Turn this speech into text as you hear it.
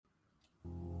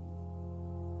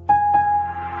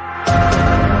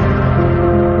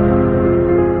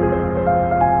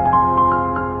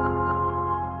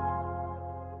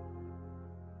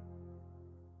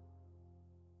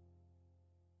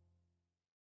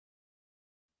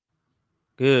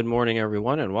Good morning,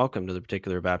 everyone, and welcome to the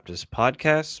Particular Baptist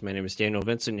Podcast. My name is Daniel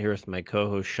Vincent, here with my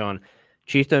co-host, Sean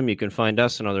Cheatham. You can find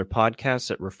us and other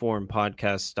podcasts at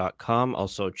reformpodcasts.com.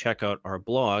 Also, check out our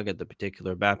blog at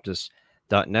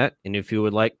theparticularbaptist.net. And if you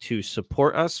would like to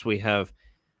support us, we have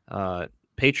a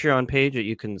Patreon page that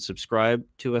you can subscribe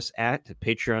to us at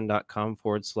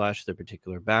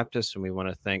patreon.com/theparticularbaptist. And we want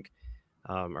to thank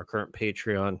our current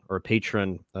patron,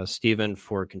 Stephen,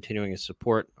 for continuing his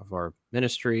support of our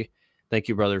ministry. Thank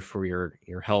you, brother, for your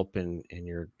help and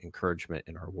your encouragement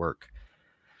in our work.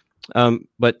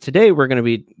 But today we're going to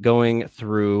be going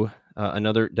through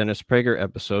another Dennis Prager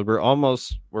episode.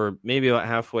 We're maybe about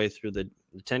halfway through the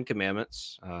 10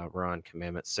 Commandments. We're on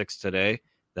Commandment 6 today.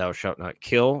 Thou shalt not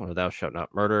kill, or thou shalt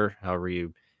not murder, however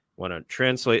you want to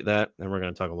translate that. And we're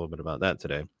going to talk a little bit about that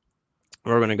today.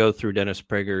 We're going to go through Dennis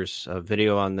Prager's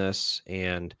video on this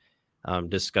and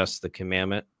discuss the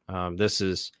commandment. This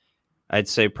is, I'd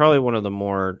say, probably one of the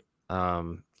more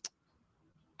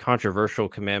controversial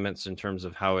commandments in terms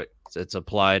of how it's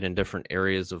applied in different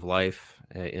areas of life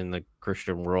in the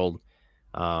Christian world,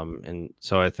 and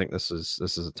so I think this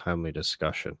is a timely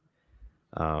discussion.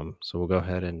 So we'll go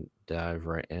ahead and dive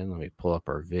right in. Let me pull up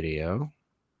our video,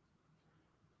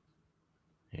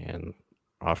 and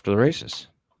off to the races.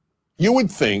 You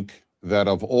would think that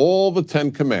of all the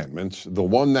 10 Commandments, the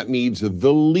one that needs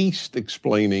the least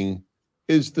explaining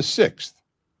is the sixth,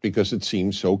 because it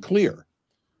seems so clear.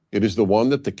 It is the one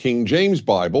that the King James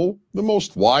Bible, the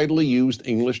most widely used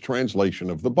English translation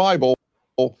of the Bible,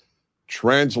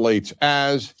 translates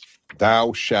as,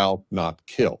 "Thou shalt not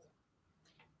kill."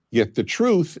 Yet the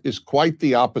truth is quite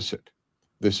the opposite.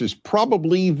 This is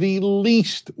probably the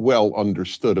least well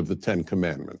understood of the 10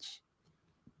 Commandments.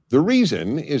 The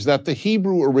reason is that the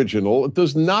Hebrew original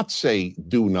does not say,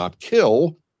 "do not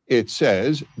kill." It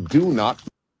says, "do not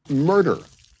murder."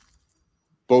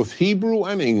 Both Hebrew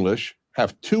and English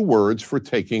have two words for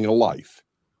taking a life.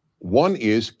 One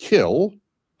is kill,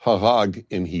 harag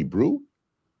in Hebrew,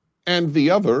 and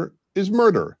the other is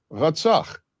murder,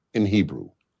 ratzach in Hebrew.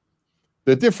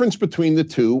 The difference between the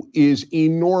two is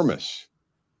enormous.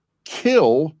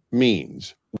 Kill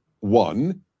means,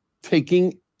 one,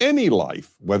 taking any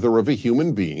life, whether of a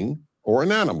human being or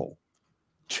an animal.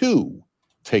 Two,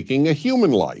 taking a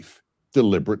human life,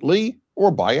 deliberately or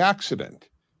by accident.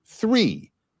 Three,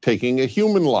 taking a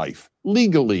human life,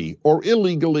 legally or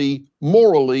illegally,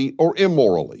 morally or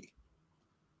immorally.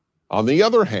 On the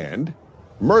other hand,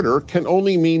 murder can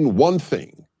only mean one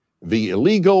thing: the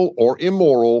illegal or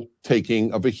immoral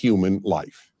taking of a human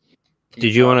life.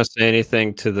 Did you want to say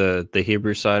anything to the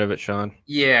Hebrew side of it, Sean?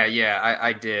 Yeah,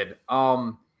 I did.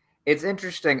 It's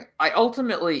interesting. I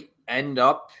ultimately end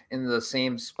up in the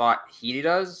same spot he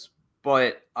does,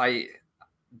 but I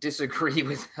disagree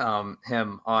with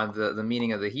him on the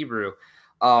meaning of the Hebrew.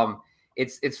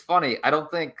 It's funny. I don't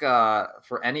think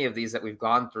for any of these that we've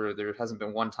gone through, there hasn't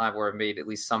been one time where I made at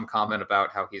least some comment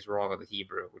about how he's wrong with the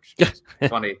Hebrew, which is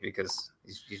funny because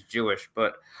he's Jewish.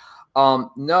 But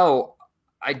no,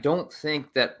 I don't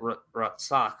think that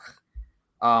ratzach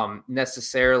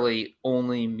necessarily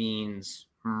only means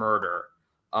murder.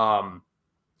 For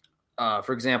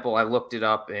example, I looked it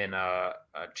up in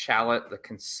Chalet, the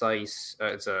concise.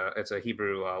 It's a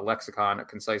Hebrew lexicon, a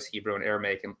concise Hebrew and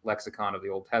Aramaic lexicon of the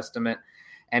Old Testament,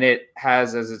 and it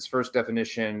has as its first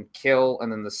definition kill,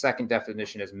 and then the second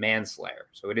definition is manslayer.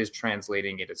 So it is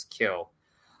translating it as kill.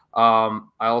 I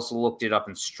also looked it up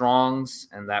in Strong's,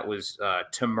 and that was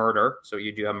to murder. So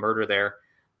you do have murder there,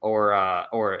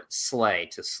 or slay,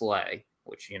 to slay,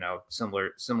 which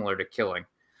similar to killing.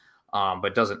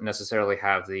 But doesn't necessarily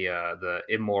have the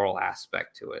immoral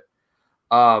aspect to it.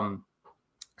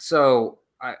 So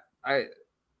I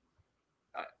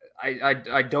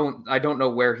don't know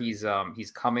where he's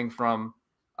coming from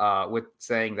with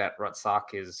saying that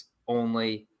ratzach is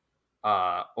only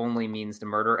means to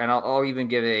murder, and I'll even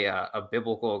give a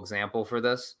biblical example for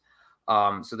this.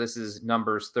 So this is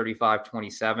Numbers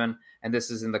 35:27, and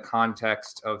this is in the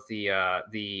context of the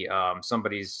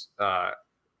somebody's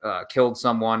killed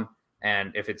someone.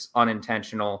 And if it's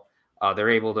unintentional,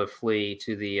 they're able to flee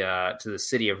to the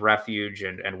city of refuge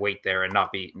and wait there and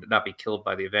not be killed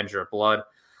by the avenger of blood.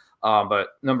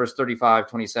 But Numbers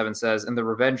 35:27 says, "And the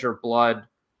revenger of blood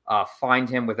find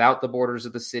him without the borders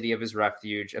of the city of his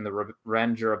refuge, and the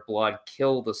revenger of blood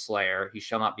kill the slayer. He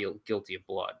shall not be guilty of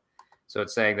blood." So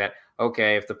it's saying that,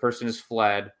 okay, if the person is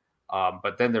fled,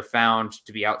 but then they're found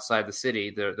to be outside the city,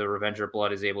 the revenger of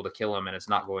blood is able to kill him, and it's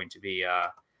not going to be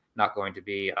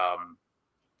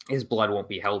his blood won't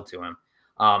be held to him.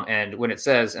 And when it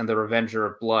says, "And the revenger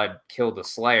of blood kill the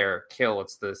slayer," kill,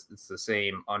 it's the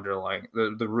same underlying,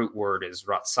 the root word is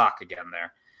ratsak again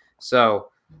there. So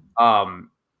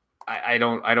I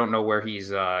don't know where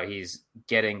he's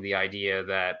getting the idea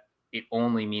that it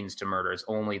only means to murder. It's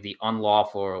only the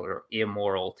unlawful or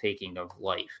immoral taking of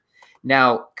life.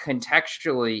 Now,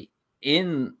 contextually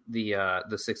in the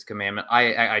Sixth Commandment,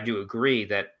 I do agree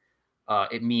that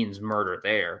it means murder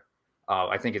there.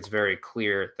 I think it's very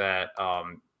clear that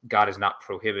God is not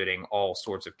prohibiting all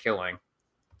sorts of killing.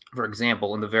 For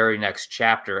example, in the very next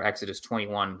chapter, Exodus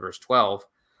 21, verse 12,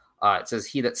 it says,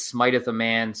 "He that smiteth a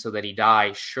man so that he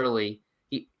die, shall be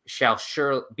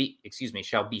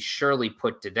surely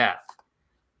put to death."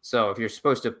 So if you're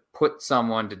supposed to put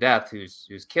someone to death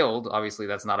who's killed, obviously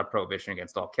that's not a prohibition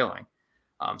against all killing.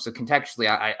 So contextually,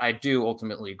 I do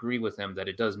ultimately agree with him that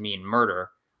it does mean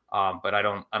murder, but I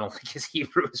don't think his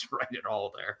Hebrew is right at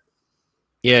all there.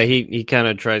 Yeah, he kind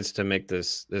of tries to make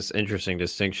this interesting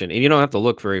distinction, and you don't have to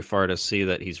look very far to see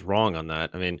that he's wrong on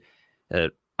that. I mean,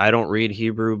 I don't read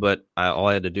Hebrew, but all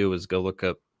I had to do was go look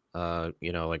up,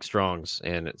 like Strong's,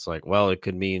 and it's like, well, it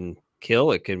could mean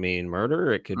kill, it could mean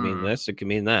murder, it could mean this, it could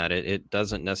mean that. It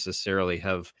doesn't necessarily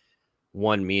have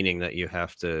one meaning that you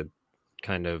have to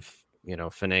kind of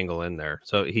finagle in there.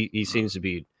 So he seems to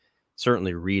be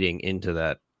certainly reading into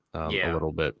that a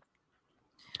little bit.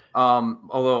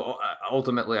 Although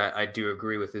ultimately I do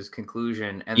agree with his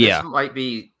conclusion, and this might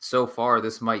be the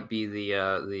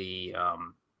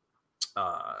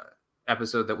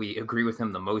episode that we agree with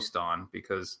him the most on,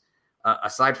 because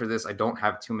aside from this, I don't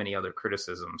have too many other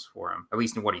criticisms for him, at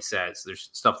least in what he says. There's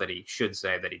stuff that he should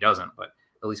say that he doesn't, but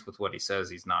at least with what he says,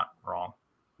 he's not wrong.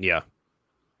 Yeah.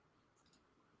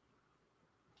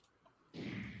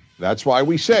 That's why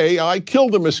we say, "I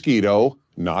killed a mosquito,"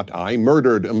 not "I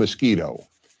murdered a mosquito."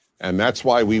 And that's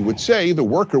why we would say the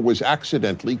worker was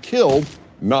accidentally killed,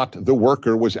 not the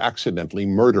worker was accidentally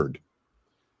murdered.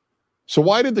 So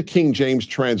why did the King James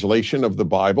translation of the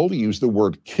Bible use the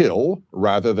word kill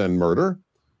rather than murder?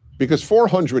 Because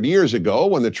 400 years ago,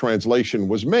 when the translation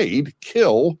was made,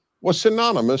 kill was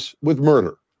synonymous with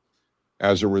murder.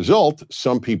 As a result,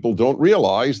 some people don't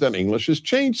realize that English has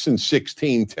changed since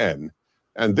 1610,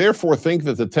 and therefore think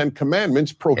that the Ten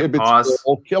Commandments prohibit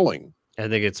all killing. I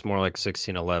think it's more like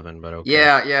 1611, but okay.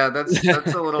 Yeah, that's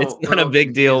a little. It's not a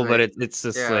big deal, but it's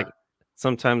just like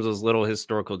sometimes those little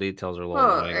historical details are a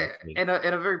little annoying. In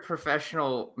a very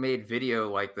professional made video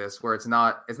like this, where it's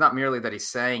not merely that he's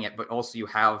saying it, but also you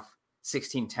have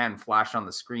 1610 flash on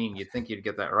the screen. You'd think you'd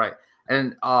get that right.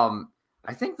 And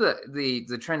I think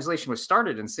the translation was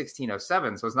started in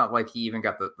 1607, so it's not like he even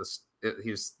got he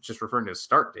was just referring to his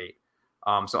start date.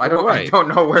 So I don't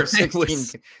know where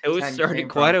 16. It was started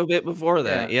quite a bit before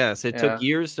that. Yeah. Yes, it took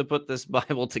years to put this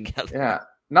Bible together. Yeah,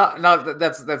 not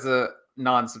that's a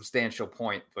non-substantial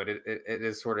point, but it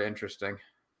is sort of interesting.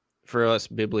 For us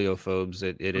bibliophobes,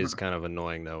 it is kind of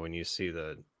annoying though when you see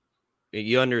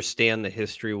you understand the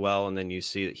history well, and then you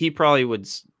see he probably would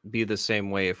be the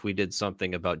same way if we did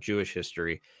something about Jewish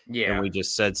history. Yeah, and we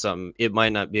just said something. It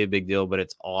might not be a big deal, but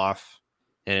it's off.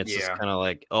 And it's just kind of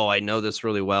like, oh, I know this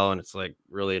really well, and it's like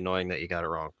really annoying that you got it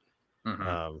wrong.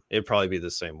 It'd probably be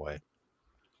the same way.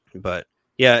 But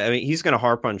yeah, I mean, he's going to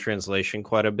harp on translation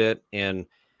quite a bit, and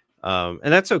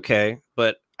that's okay.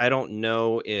 But I don't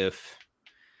know if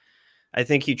I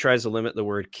think he tries to limit the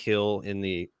word "kill" in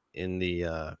the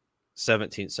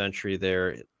 17th century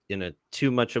there in a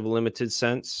too much of a limited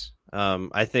sense.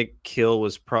 I think "kill"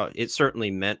 was it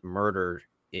certainly meant murder.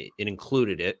 It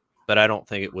included it. But I don't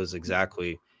think it was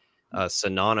exactly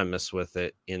synonymous with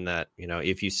it in that,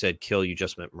 if you said kill, you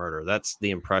just meant murder. That's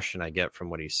the impression I get from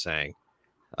what he's saying.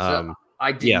 So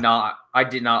I did not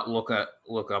look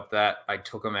up that. I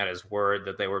took him at his word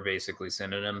that they were basically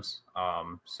synonyms.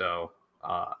 So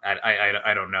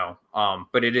I don't know.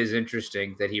 But it is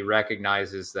interesting that he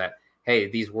recognizes that, hey,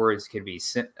 these words can be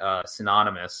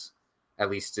synonymous, at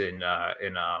least in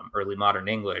early modern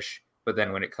English. But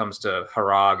then when it comes to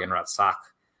harag and ratsak,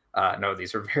 no,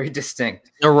 these are very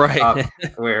distinct. You're right.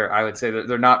 Where I would say that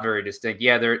they're not very distinct.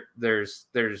 Yeah, there's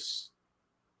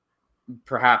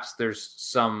perhaps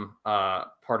some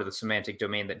part of the semantic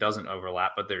domain that doesn't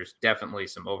overlap, but there's definitely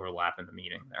some overlap in the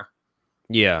meaning there.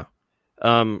 Yeah.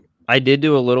 I did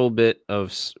do a little bit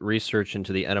of research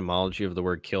into the etymology of the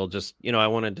word kill. Just, I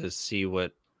wanted to see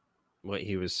what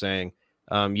he was saying.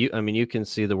 You can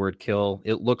see the word kill.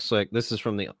 It looks like this is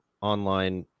from the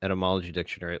online etymology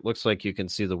dictionary. It looks like you can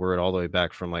see the word all the way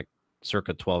back from like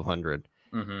circa 1200.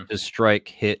 To strike,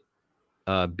 hit,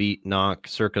 beat, knock,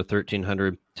 circa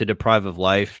 1300. To deprive of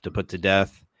life, to put to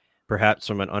death, perhaps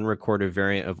from an unrecorded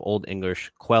variant of Old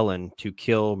English quellen, to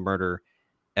kill, murder,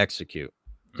 execute.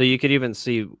 So you could even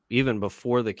see, even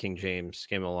before the King James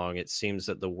came along, it seems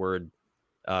that the word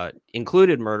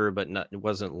included murder, but it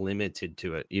wasn't limited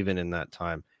to it, even in that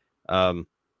time. And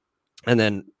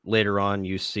then later on,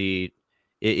 you see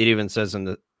it even says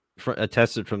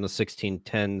attested from the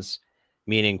 1610s,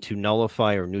 meaning to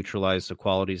nullify or neutralize the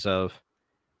qualities of.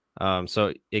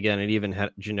 So again, it even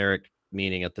had generic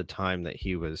meaning at the time that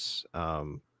he was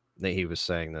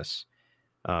saying this.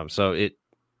 So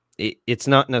it's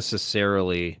not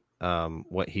necessarily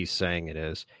what he's saying it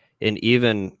is. And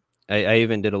even I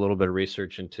even did a little bit of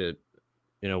research into,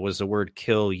 was the word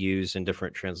kill used in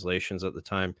different translations at the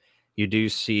time? You do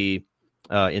see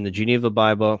in the Geneva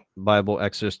Bible,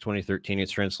 Exodus 20:13,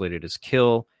 it's translated as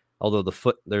kill. Although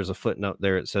there's a footnote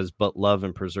there, it says, but love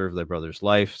and preserve thy brother's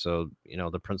life. So,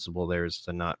 the principle there is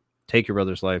to not take your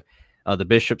brother's life. The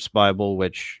Bishop's Bible,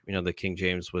 which, the King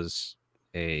James was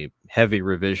a heavy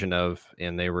revision of,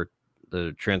 and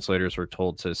the translators were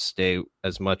told to stay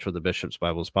as much with the Bishop's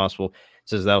Bible as possible. It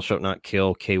says, thou shalt not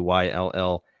kill,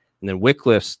 Kyll. And then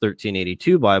Wycliffe's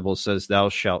 1382 Bible says, thou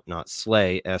shalt not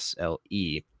slay,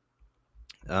 SLE.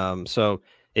 So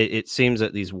it seems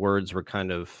that these words were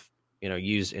kind of,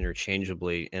 used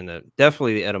interchangeably, and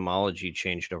definitely the etymology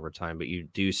changed over time, but you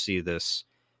do see this,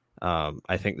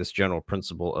 I think this general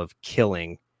principle of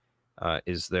killing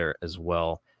is there as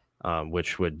well,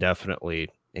 which would definitely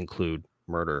include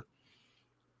murder.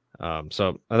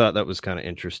 So I thought that was kind of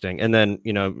interesting. And then,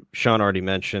 Sean already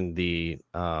mentioned the,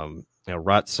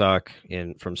 Ratzak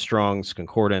from Strong's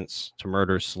Concordance, to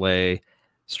murder, slay.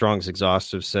 Strong's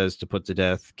Exhaustive says to put to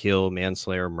death, kill,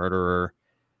 manslayer, murderer.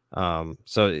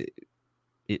 So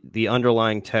the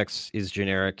underlying text is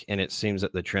generic, and it seems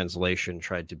that the translation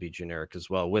tried to be generic as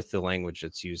well with the language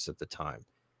that's used at the time.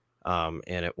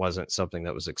 And it wasn't something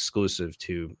that was exclusive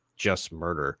to just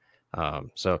murder.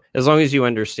 So as long as you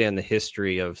understand the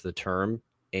history of the term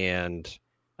and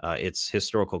its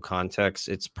historical context,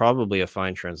 it's probably a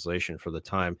fine translation for the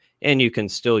time. And you can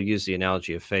still use the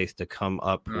analogy of faith to come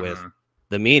up with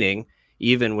the meaning,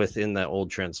 even within that old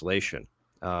translation.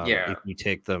 If you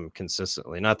take them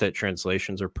consistently. Not that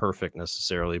translations are perfect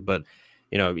necessarily, but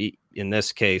in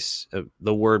this case,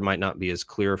 the word might not be as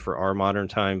clear for our modern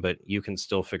time, but you can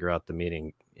still figure out the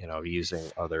meaning, using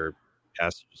other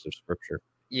passages of scripture.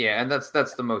 Yeah, and that's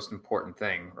the most important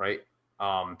thing, right?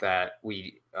 That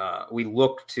we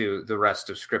look to the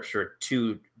rest of scripture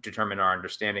to determine our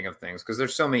understanding of things, because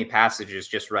there's so many passages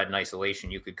just read in isolation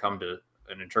you could come to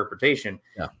an interpretation,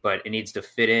 but it needs to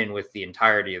fit in with the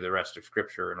entirety of the rest of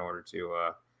scripture in order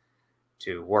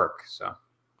to work. So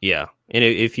yeah, and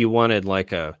if you wanted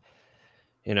like a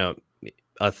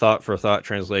thought for thought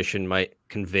translation might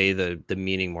convey the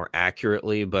meaning more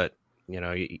accurately, but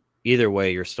either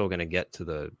way you're still going to get to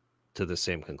the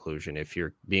same conclusion if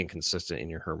you're being consistent in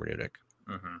your hermeneutic.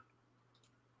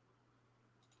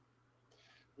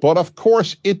 But of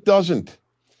course it doesn't.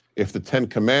 If the 10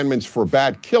 Commandments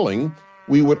forbade killing,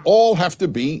 we would all have to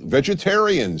be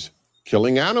vegetarians.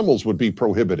 Killing animals would be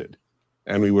prohibited.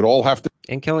 And we would all have to...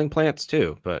 And killing plants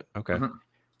too, but okay.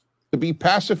 ...to be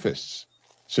pacifists,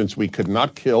 since we could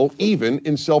not kill even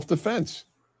in self-defense.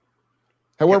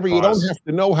 However, you don't have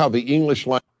to know how the English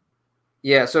language...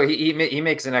 Yeah, so he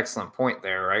makes an excellent point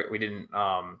there, right? We didn't...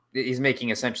 he's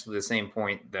making essentially the same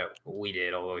point that we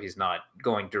did, although he's not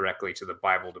going directly to the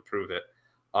Bible to prove it.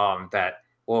 That...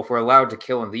 well, if we're allowed to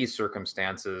kill in these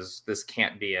circumstances, this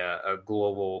can't be a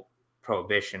global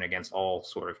prohibition against all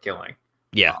sort of killing.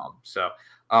 Yeah. So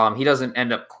he doesn't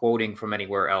end up quoting from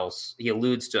anywhere else. He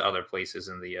alludes to other places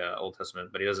in the Old Testament,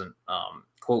 but he doesn't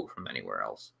quote from anywhere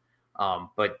else.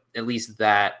 But at least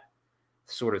that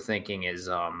sort of thinking is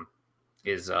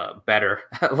better,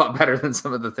 a lot better than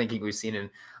some of the thinking we've seen in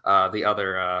the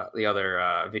other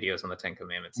videos on the 10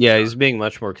 Commandments. Yeah, he's being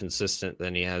much more consistent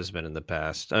than he has been in the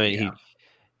past. I mean,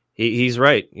 he's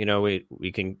right.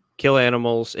 We can kill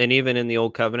animals, and even in the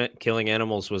Old Covenant, killing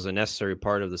animals was a necessary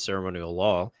part of the ceremonial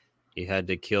law. You had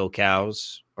to kill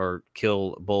cows or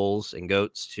kill bulls and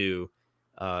goats to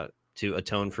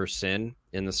atone for sin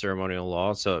in the ceremonial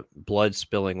law. So blood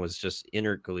spilling was just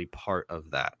integrally part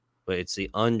of that. But it's the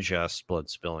unjust blood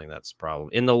spilling that's the problem.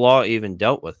 In the law, even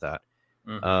dealt with that.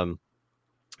 I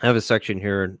have a section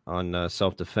here on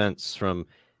self-defense from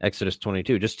Exodus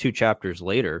 22, just 2 chapters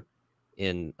later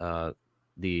in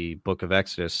the book of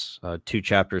Exodus, 2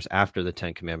 chapters after the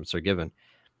 10 Commandments are given.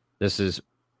 This is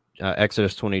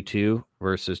Exodus 22,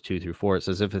 verses 2 through 4. It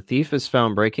says, if a thief is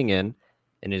found breaking in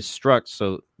and is struck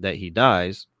so that he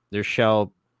dies, there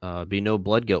shall be no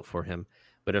blood guilt for him.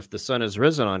 But if the sun is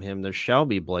risen on him, there shall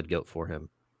be blood guilt for him.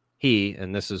 he,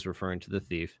 and this is referring to the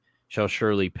thief, shall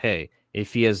surely pay.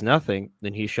 If he has nothing,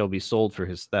 then he shall be sold for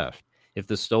his theft. If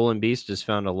the stolen beast is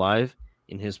found alive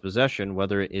in his possession,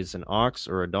 whether it is an ox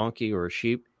or a donkey or a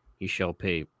sheep, he shall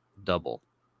pay double.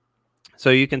 So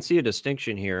you can see a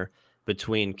distinction here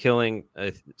between killing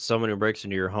someone who breaks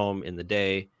into your home in the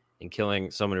day and killing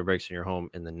someone who breaks in your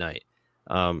home in the night.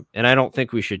 And I don't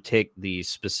think we should take the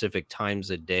specific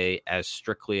times a day as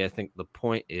strictly. I think the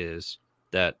point is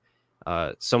that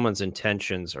someone's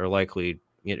intentions are likely,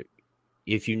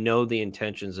 if you know the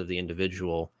intentions of the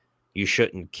individual, you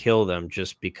shouldn't kill them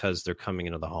just because they're coming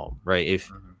into the home, right?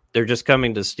 If they're just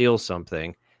coming to steal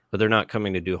something, but they're not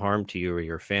coming to do harm to you or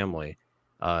your family,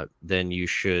 then you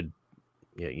should,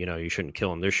 you shouldn't kill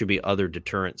them. There should be other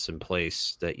deterrents in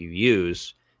place that you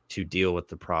use to deal with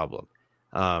the problem.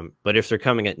 But if they're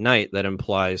coming at night, that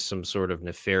implies some sort of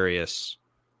nefarious,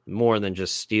 more than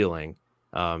just stealing.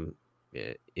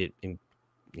 It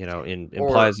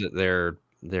implies that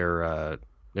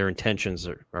their intentions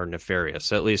are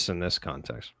nefarious, at least in this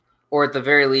context. Or at the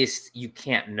very least, you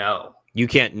can't know. You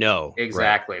can't know.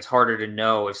 Exactly. Right. It's harder to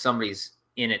know if somebody's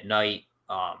in at night.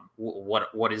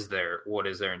 What is their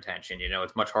intention?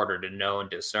 It's much harder to know and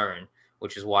discern,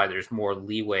 which is why there's more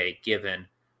leeway given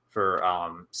for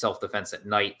self-defense at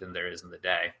night than there is in the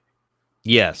day.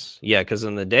 Yes. Yeah. Because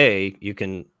in the day you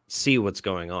can see what's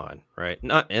going on, right?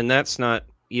 That's not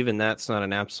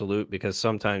an absolute, because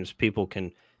sometimes people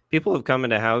have come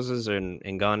into houses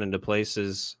and gone into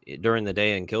places during the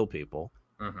day and kill people.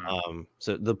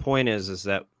 So the point is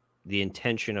that the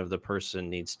intention of the person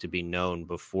needs to be known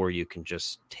before you can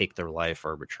just take their life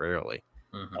arbitrarily.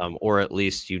 Or at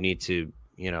least you need to,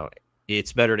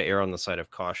 it's better to err on the side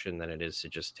of caution than it is to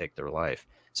just take their life.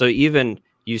 So even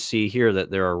you see here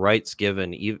that there are rights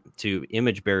given to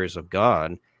image bearers of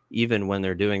God, even when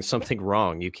they're doing something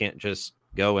wrong. You can't just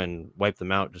go and wipe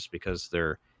them out just because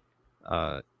they're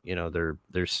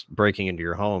breaking into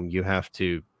your home. You have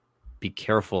to be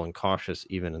careful and cautious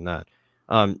even in that.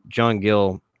 John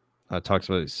Gill talks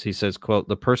about this. He says, quote,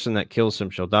 "The person that kills him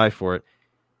shall die for it."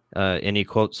 And he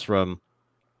quotes from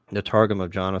the Targum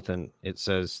of Jonathan. It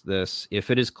says this: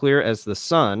 "If it is clear as the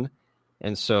sun,"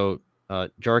 and so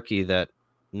Jarkey, that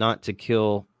not to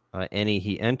kill any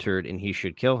he entered, and he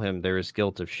should kill him, there is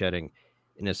guilt of shedding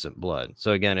innocent blood.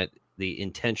 So again, the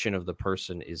intention of the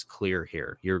person is clear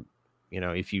here.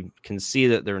 If you can see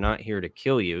that they're not here to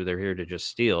kill you, they're here to just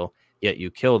steal, yet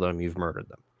you kill them, you've murdered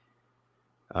them.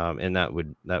 And that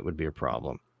would be a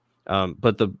problem.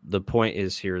 But the point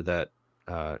is here that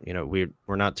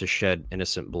we're not to shed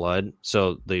innocent blood.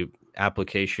 So the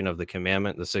application of the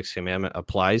commandment, the sixth commandment,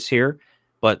 applies here,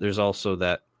 but there's also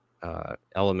that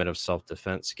element of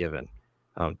self-defense given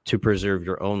to preserve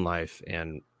your own life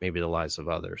and maybe the lives of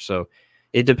others. So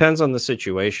it depends on the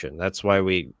situation. That's why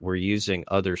we're using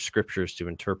other scriptures to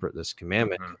interpret this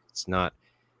commandment. It's not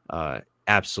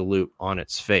absolute on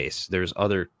its face. There's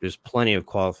plenty of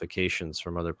qualifications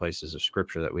from other places of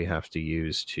scripture that we have to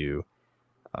use to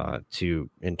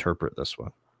interpret this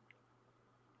one.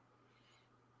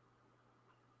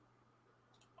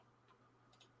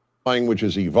 Language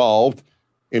has evolved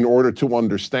in order to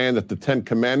understand that the Ten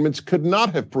Commandments could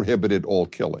not have prohibited all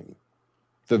killing.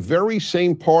 The very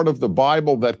same part of the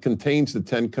Bible that contains the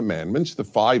Ten Commandments, the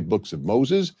 5 books of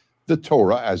Moses, the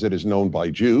Torah as it is known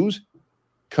by Jews,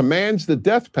 commands the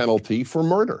death penalty for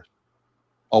murder,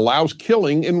 allows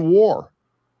killing in war,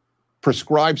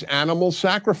 prescribes animal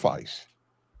sacrifice,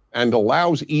 and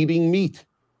allows eating meat.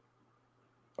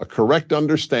 A correct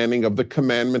understanding of the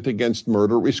commandment against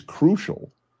murder is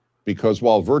crucial, because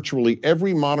while virtually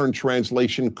every modern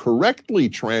translation correctly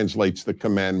translates the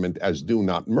commandment as "do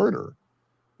not murder,"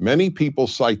 many people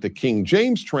cite the King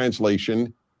James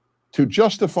translation to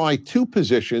justify 2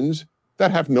 positions that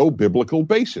have no biblical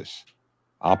basis: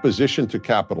 opposition to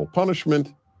capital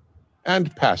punishment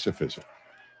and pacifism.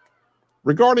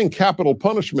 Regarding capital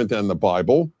punishment and the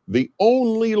Bible, the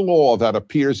only law that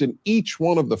appears in each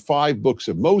one of the 5 books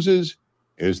of Moses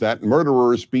is that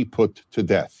murderers be put to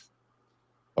death.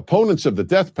 Opponents of the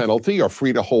death penalty are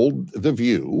free to hold the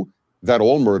view that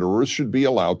all murderers should be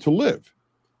allowed to live,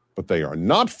 but they are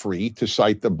not free to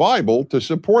cite the Bible to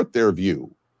support their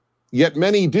view. Yet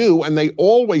many do, and they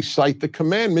always cite the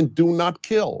commandment, "do not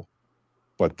kill."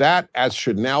 But that, as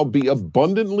should now be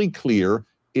abundantly clear,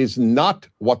 is not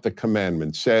what the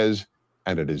commandment says,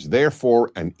 and it is therefore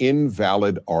an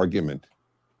invalid argument.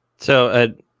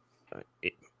 So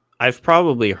I've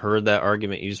probably heard that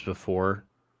argument used before.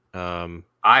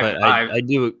 I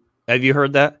do. Have you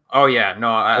heard that? Oh yeah, no,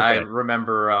 I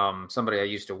remember somebody I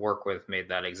used to work with made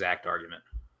that exact argument.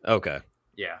 Okay.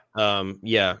 Yeah.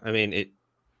 Yeah. I mean,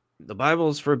 the Bible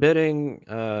is forbidding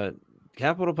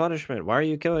capital punishment. Why are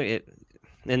you killing it?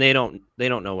 And they don't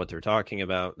know what they're talking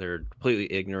about. They're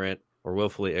completely ignorant or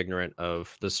willfully ignorant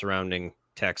of the surrounding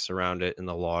texts around it and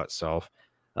the law itself.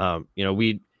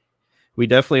 We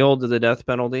definitely hold to the death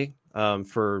penalty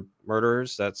for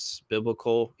murderers. That's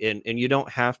biblical, and you don't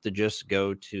have to just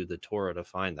go to the Torah to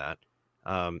find that.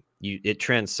 It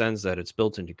transcends that. It's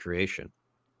built into creation.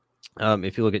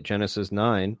 If you look at Genesis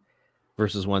 9,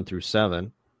 verses 1 through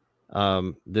 7,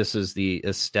 this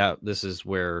is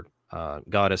where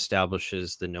God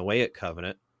establishes the Noahic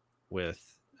covenant with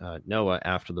Noah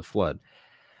after the flood.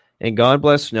 And God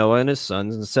blessed Noah and his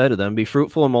sons and said to them, "Be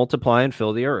fruitful and multiply and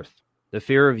fill the earth. The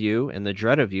fear of you and the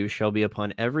dread of you shall be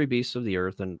upon every beast of the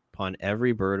earth and upon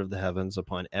every bird of the heavens,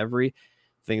 upon every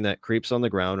thing that creeps on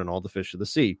the ground and all the fish of the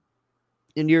sea.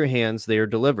 Into your hands they are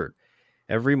delivered.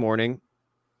 Every morning,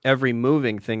 every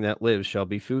moving thing that lives shall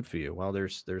be food for you." Well,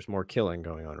 there's more killing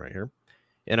going on right here.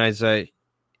 And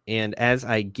as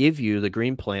I give you the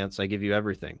green plants, I give you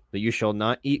everything. But you shall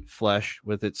not eat flesh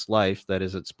with its life, that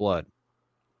is its blood.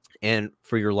 And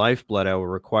for your lifeblood I will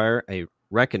require a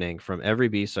reckoning. From every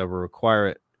beast I will require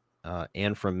it,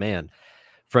 and from man.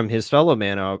 From his fellow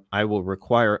man I will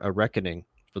require a reckoning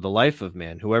for the life of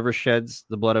man. Whoever sheds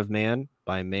the blood of man,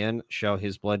 by man shall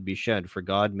his blood be shed. For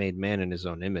God made man in his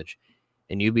own image.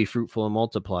 And you be fruitful and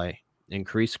multiply,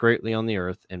 increase greatly on the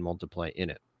earth and multiply in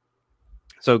it.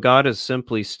 So God is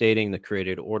simply stating the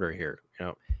created order here.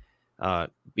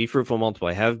 Be fruitful,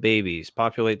 multiply, have babies,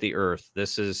 populate the earth.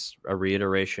 This is a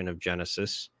reiteration of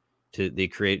Genesis, to the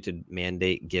created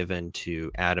mandate given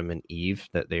to Adam and Eve,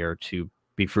 that they are to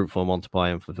be fruitful, multiply,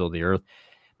 and fulfill the earth.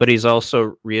 But he's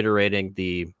also reiterating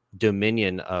the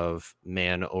dominion of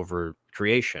man over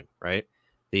creation, right?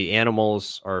 The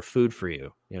animals are food for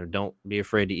you. Don't be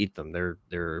afraid to eat them. They're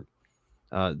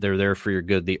there for your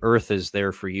good. The earth is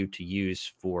there for you to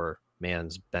use for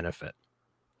man's benefit.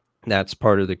 That's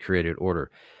part of the created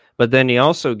order. But then he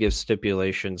also gives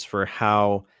stipulations for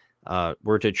how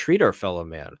we're to treat our fellow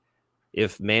man.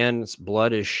 If man's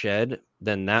blood is shed,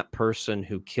 then that person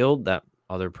who killed that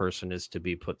other person is to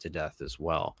be put to death as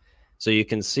well. So you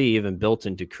can see, even built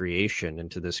into creation,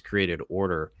 into this created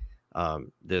order,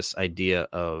 this idea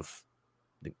of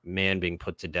the man being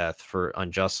put to death for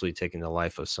unjustly taking the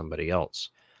life of somebody else.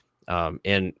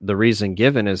 And the reason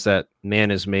given is that man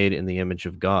is made in the image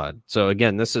of God. So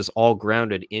again, this is all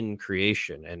grounded in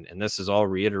creation, and this is all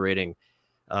reiterating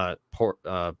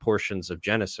portions of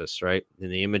Genesis, right? In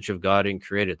the image of God, he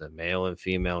created them, male and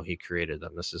female, he created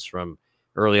them. This is from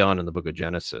early on in the book of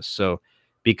Genesis. So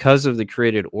because of the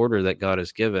created order that God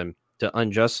has given, to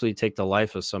unjustly take the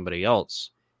life of somebody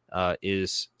else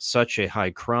is such a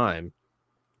high crime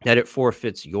that it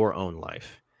forfeits your own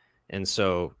life. And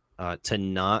so to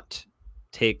not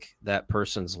take that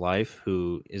person's life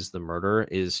who is the murderer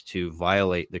is to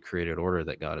violate the created order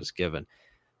that God has given.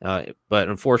 But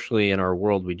unfortunately, in our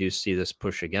world, we do see this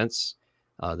push against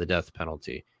the death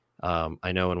penalty.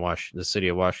 I know in the city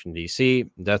of Washington, D.C.,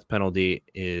 death penalty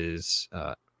is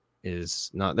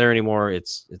not there anymore.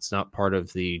 It's not part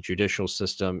of the judicial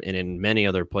system, and in many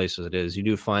other places it is. You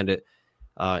do find it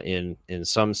in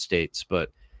some states, but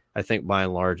I think by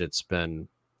and large it's been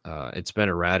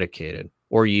eradicated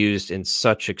or used in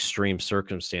such extreme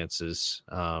circumstances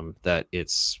that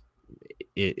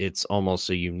it's almost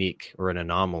a unique or an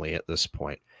anomaly at this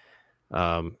point.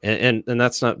 And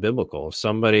that's not biblical. If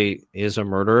somebody is a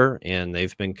murderer and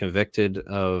they've been convicted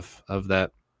of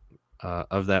that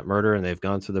murder and they've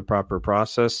gone through the proper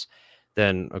process,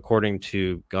 then according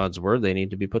to God's word, they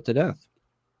need to be put to death.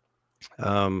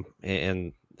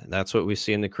 And that's what we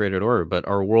see in the created order. But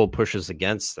our world pushes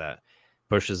against that.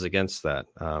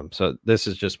 So this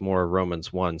is just more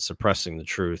Romans 1, suppressing the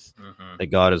truth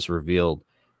that God has revealed.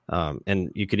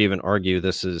 And you could even argue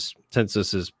since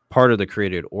this is part of the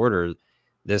created order,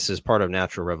 this is part of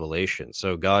natural revelation.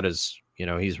 So God is,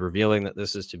 he's revealing that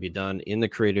this is to be done in the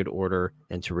created order,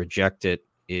 and to reject it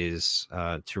is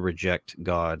to reject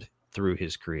God through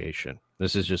his creation.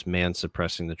 This is just man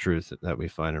suppressing the truth that we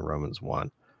find in Romans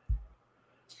 1.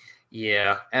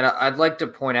 Yeah, and I'd like to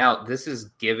point out this is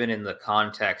given in the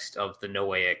context of the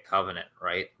Noahic covenant,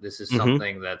 right? This is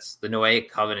something that's the Noahic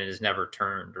covenant is never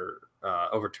turned or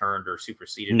overturned or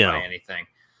superseded by anything.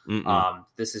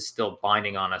 This is still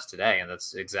binding on us today, and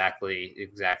that's exactly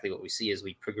what we see as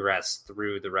we progress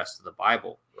through the rest of the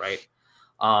Bible, right?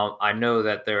 I know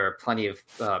that there are plenty of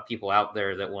people out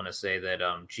there that want to say that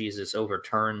Jesus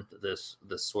overturned this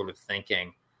sort of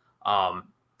thinking.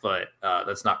 But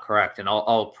that's not correct. And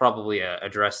I'll probably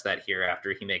address that here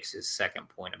after he makes his second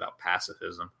point about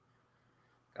pacifism.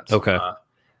 Got some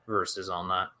verses on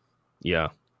that. Yeah.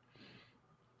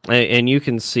 And you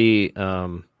can see,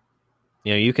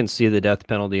 you can see the death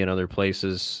penalty in other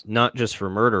places, not just for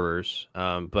murderers,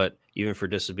 but even for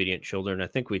disobedient children. I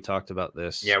think we talked about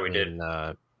this Yeah, we did.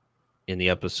 In the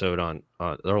episode on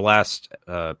our last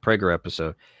Prager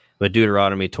episode, but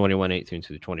Deuteronomy 21:18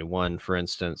 through 21, for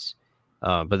instance.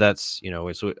 But that's,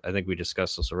 I think we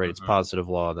discussed this already. It's positive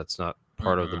law. That's not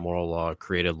part of the moral law,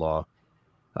 created law,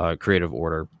 creative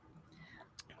order.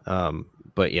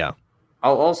 But yeah.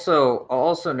 I'll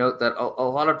also note that a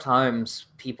lot of times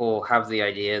people have the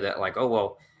idea that, like, oh,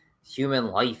 well, human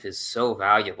life is so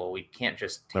valuable, we can't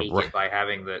just take it by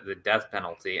having the death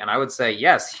penalty. And I would say,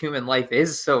 yes, human life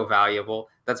is so valuable.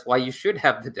 That's why you should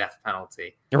have the death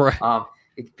penalty. Right.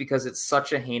 Because it's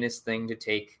such a heinous thing to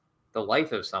take the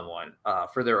life of someone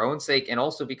for their own sake, and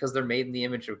also because they're made in the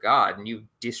image of God, and you've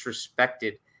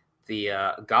disrespected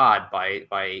the God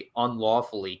by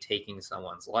unlawfully taking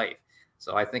someone's life.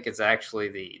 So I think it's actually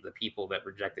the people that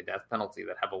reject the death penalty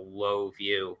that have a low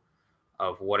view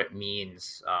of what it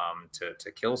means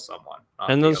to kill someone.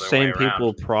 And those same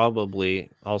people probably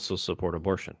also support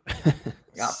abortion.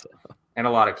 Yeah, so. In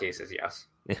a lot of cases, yes.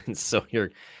 And so you're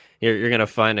going to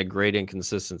find a great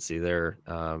inconsistency there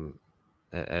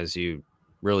as you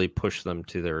really push them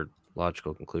to their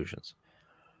logical conclusions.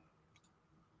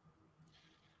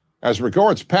 As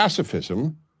regards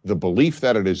pacifism, the belief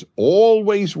that it is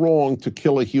always wrong to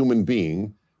kill a human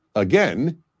being,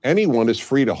 again, anyone is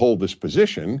free to hold this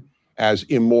position, as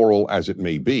immoral as it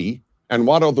may be. And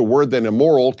what other word than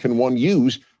immoral can one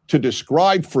use to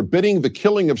describe forbidding the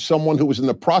killing of someone who is in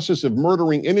the process of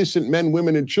murdering innocent men,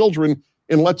 women, and children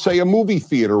in, let's say, a movie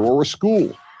theater or a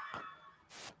school?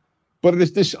 But it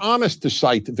is dishonest to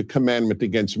cite the commandment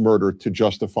against murder to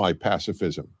justify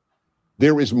pacifism.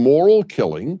 There is moral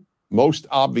killing, most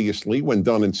obviously when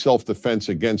done in self-defense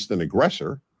against an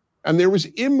aggressor, and there is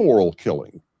immoral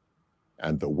killing.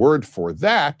 And the word for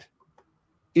that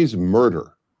is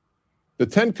murder. The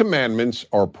 10 Commandments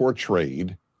are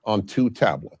portrayed on 2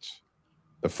 tablets.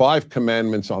 The 5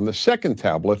 Commandments on the second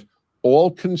tablet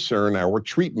all concern our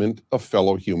treatment of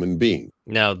fellow human beings.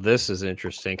 Now, this is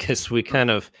interesting because we kind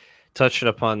of touched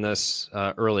upon this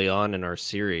early on in our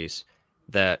series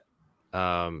that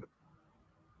Prager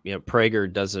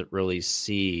doesn't really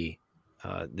see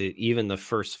even the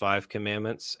first 5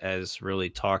 commandments as really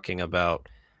talking about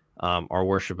our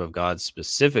worship of God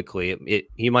specifically.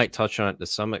 He might touch on it to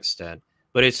some extent,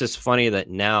 but it's just funny that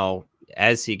now,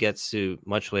 as he gets to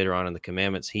much later on in the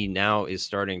commandments, he now is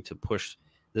starting to push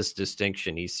this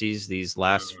distinction. He sees these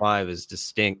last 5 as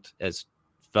distinct as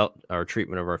our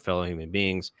treatment of our fellow human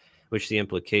beings, which the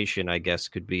implication, I guess,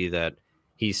 could be that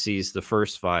he sees the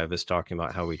first 5 as talking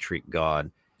about how we treat God.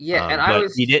 Yeah,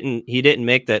 and he didn't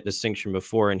make that distinction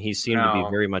before, and he seemed to be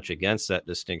very much against that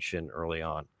distinction early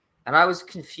on. And I was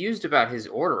confused about his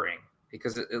ordering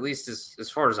because, at least as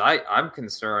far as I'm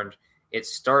concerned, it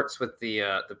starts with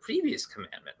the previous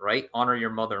commandment, right? Honor your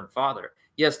mother and father.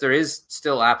 Yes, there is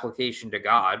still application to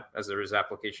God, as there is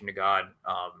application to God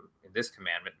in this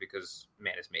commandment, because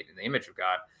man is made in the image of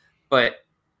God. But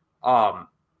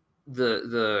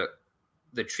the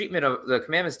treatment of the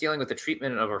commandments dealing with the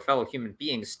treatment of our fellow human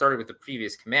beings started with the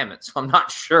previous commandment. So I'm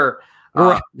not sure.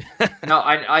 No,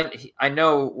 I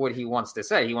know what he wants to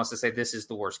say. He wants to say this is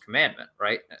the worst commandment,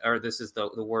 right? Or this is the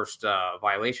worst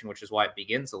violation, which is why it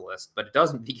begins the list, but it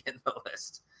doesn't begin the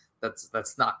list.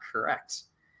 That's not correct.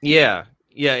 Yeah.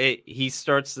 He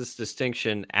starts this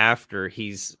distinction after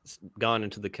he's gone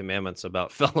into the commandments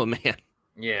about fellow man.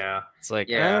 Yeah. It's like,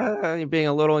 you're being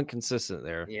a little inconsistent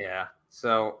there. Yeah.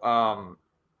 So,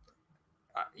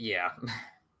 yeah.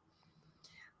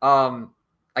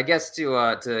 I guess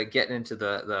to get into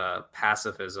the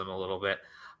pacifism a little bit,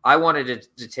 I wanted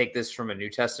to take this from a New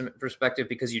Testament perspective,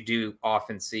 because you do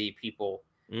often see people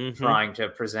trying to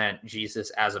present Jesus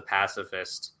as a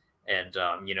pacifist, and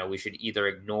we should either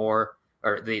ignore,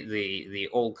 or the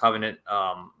Old Covenant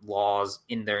laws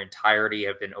in their entirety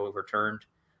have been overturned.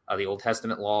 The Old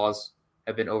Testament laws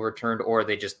have been overturned, or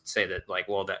they just say that, like,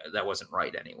 well, that wasn't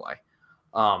right anyway.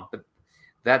 But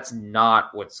that's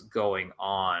not what's going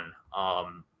on.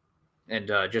 And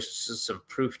just some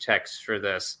proof text for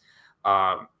this.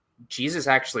 Jesus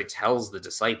actually tells the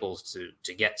disciples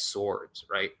to get swords,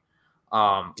 right?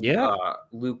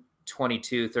 Luke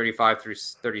 22:35 through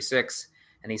 36.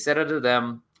 And he said unto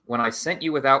them, when I sent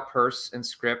you without purse and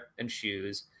scrip and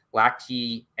shoes, lacked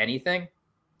ye anything?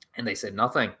 And they said,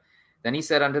 nothing. Then he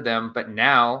said unto them, but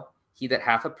now he that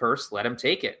hath a purse, let him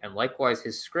take it, and likewise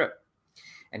his scrip.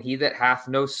 And he that hath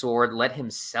no sword, let him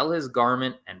sell his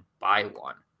garment and buy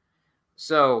one.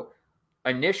 So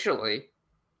initially,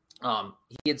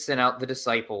 he had sent out the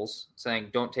disciples saying,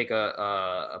 "Don't take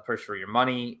a purse for your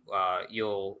money.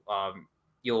 You'll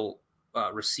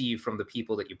receive from the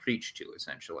people that you preach to,"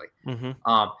 essentially. Mm-hmm.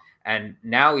 And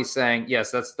now he's saying,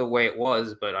 "Yes, that's the way it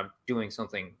was, but I'm doing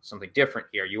something different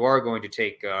here. You are going to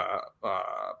take a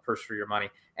purse for your money,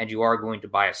 and you are going to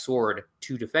buy a sword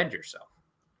to defend yourself."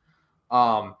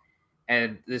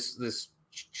 And this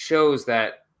shows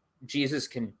that Jesus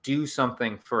can do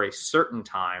something for a certain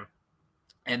time,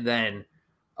 and then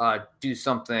do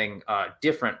something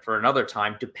different for another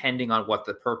time, depending on what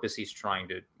the purpose he's trying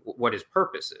to, what his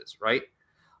purpose is, right?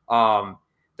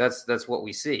 That's what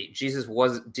we see. Jesus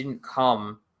didn't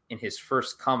come in his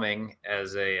first coming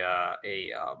as a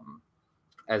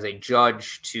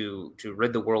judge to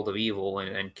rid the world of evil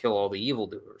and kill all the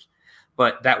evildoers,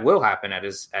 but that will happen at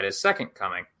his second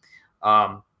coming.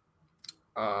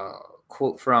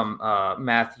 Quote from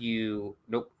Matthew.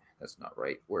 Nope, that's not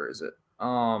right. Where is it?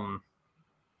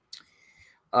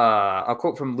 I'll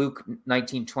quote from Luke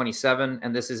 19:27,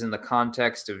 and this is in the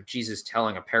context of Jesus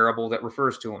telling a parable that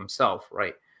refers to himself,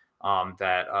 right?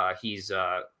 That he's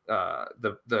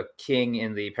the king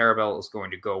in the parable is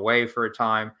going to go away for a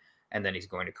time, and then he's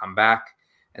going to come back,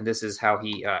 and this is how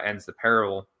he ends the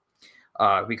parable,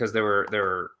 because there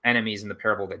were enemies in the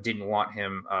parable that didn't want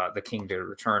him, the king, to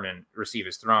return and receive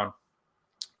his throne.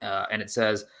 And it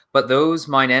says, "But those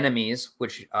mine enemies,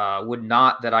 which would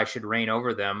not that I should reign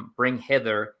over them, bring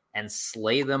hither and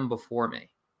slay them before me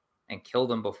and kill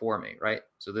them before me." Right?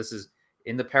 So this is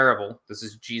in the parable. This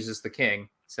is Jesus the king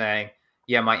saying,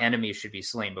 yeah, my enemies should be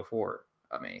slain before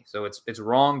me. So it's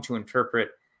wrong to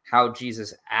interpret how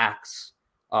Jesus acts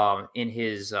in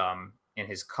his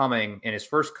coming, in his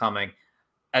first coming,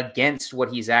 against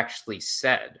what he's actually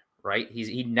said. Right?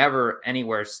 He never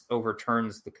anywhere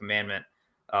overturns the commandment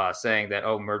saying that,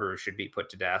 oh, murderers should be put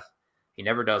to death. He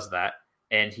never does that.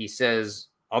 And he says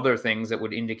other things that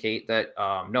would indicate that,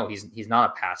 no, he's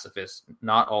not a pacifist.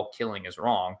 Not all killing is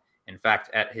wrong. In fact,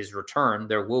 at his return,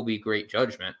 there will be great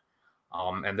judgment,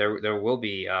 and there will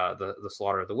be the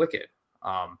slaughter of the wicked.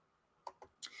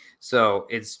 So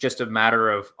it's just a matter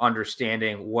of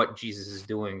understanding what Jesus is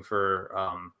doing for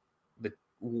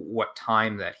what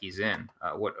time that he's in,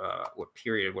 what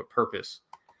period, what purpose.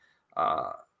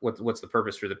 What's the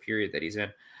purpose for the period that he's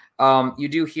in. You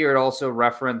do hear it also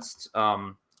referenced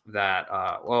that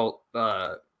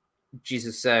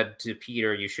Jesus said to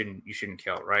Peter, you shouldn't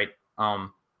kill, right?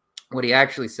 What he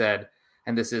actually said,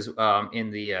 and this is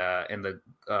in the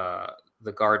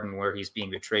garden where he's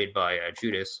being betrayed by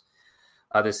Judas.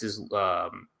 This is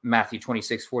Matthew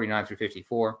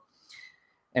 26:49-54.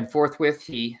 "And forthwith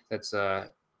he," that's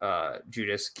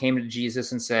Judas, "came to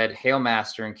Jesus and said, Hail,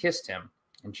 Master, and kissed him.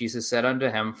 And Jesus said unto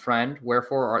him, Friend,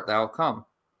 wherefore art thou come?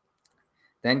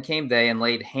 Then came they and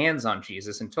laid hands on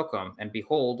Jesus and took him. And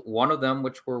behold, one of them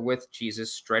which were with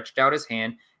Jesus stretched out his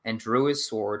hand and drew his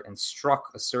sword and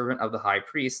struck a servant of the high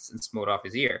priest's and smote off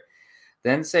his ear.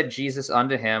 Then said Jesus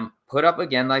unto him, Put up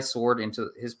again thy sword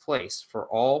into his place, for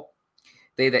all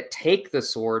they that take the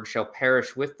sword shall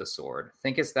perish with the sword.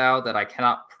 Thinkest thou that I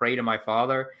cannot pray to my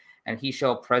Father, and he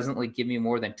shall presently give me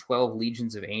more than 12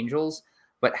 legions of angels?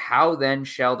 But how then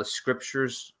shall the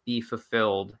scriptures be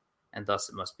fulfilled? And thus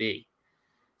it must be."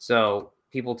 So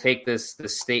people take this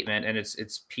statement, and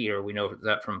it's Peter. We know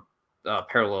that from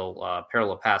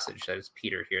parallel passage that it's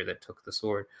Peter here that took the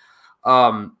sword.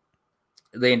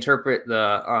 They interpret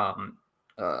the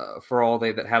for all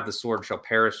they that have the sword shall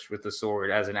perish with the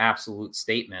sword as an absolute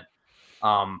statement.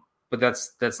 But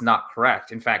that's not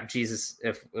correct. In fact, Jesus,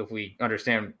 if we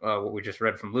understand what we just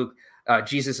read from Luke,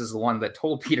 Jesus is the one that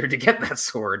told Peter to get that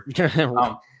sword.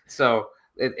 So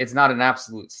it's not an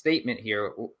absolute statement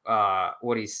here.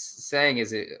 What he's saying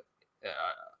is,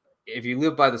 if you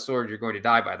live by the sword, you're going to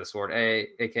die by the sword.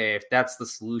 AKA, if that's the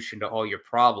solution to all your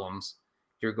problems,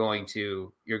 you're going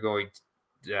to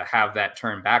have that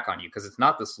turn back on you, because it's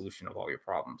not the solution of all your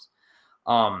problems.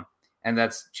 And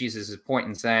that's Jesus's point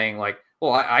in saying, like,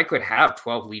 well, I could have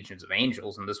 12 legions of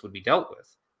angels and this would be dealt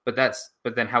with. But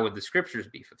then how would the scriptures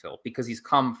be fulfilled? Because he's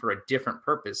come for a different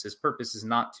purpose. His purpose is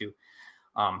not to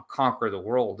conquer the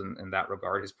world in that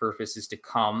regard. His purpose is to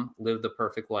come, live the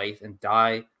perfect life, and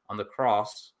die on the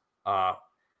cross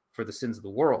for the sins of the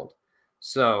world.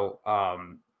 So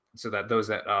that those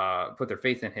that put their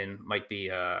faith in him might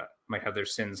have their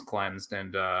sins cleansed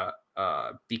and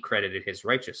be credited his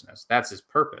righteousness. That's his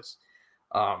purpose.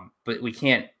 But we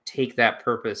can't take that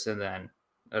purpose and then,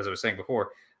 as I was saying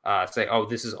before, say, oh,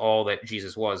 this is all that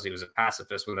Jesus was. He was a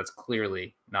pacifist, when that's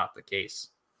clearly not the case.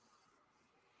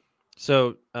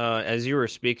 So as you were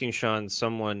speaking, Sean,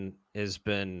 someone has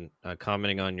been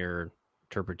commenting on your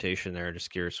interpretation there. Just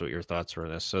curious what your thoughts were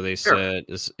on this. So they said,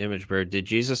 this image bearer, did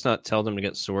Jesus not tell them to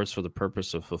get swords for the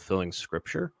purpose of fulfilling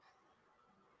Scripture?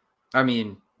 I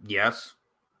mean, yes,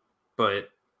 but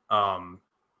I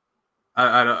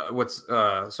don't. What's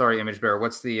sorry, image bearer.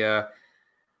 What's the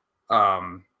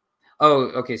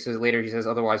Oh, okay. So later he says,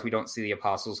 otherwise we don't see the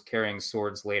apostles carrying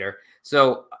swords later.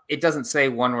 So it doesn't say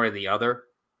one way or the other.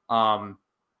 I'm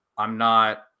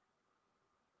not.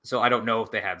 So I don't know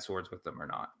if they had swords with them or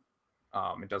not.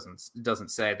 It doesn't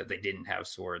say that they didn't have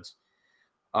swords.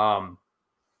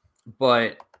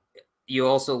 But you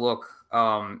also look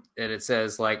and it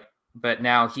says like, but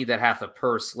now he that hath a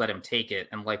purse, let him take it,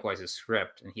 and likewise his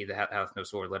script, and he that hath no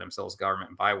sword, let him sell his garment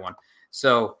and buy one.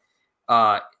 So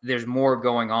there's more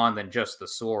going on than just the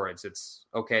swords. It's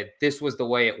okay, this was the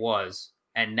way it was,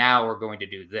 and now we're going to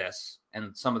do this,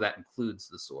 and some of that includes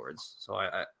the swords. So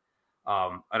I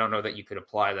don't know that you could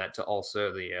apply that to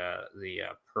also the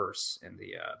purse and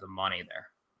the money there,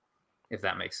 if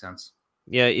that makes sense.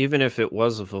 Yeah, even if it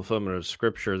was a fulfillment of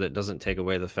Scripture, that doesn't take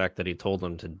away the fact that he told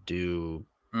them to do.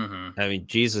 Mm-hmm. I mean,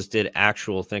 Jesus did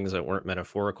actual things that weren't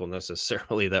metaphorical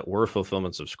necessarily, that were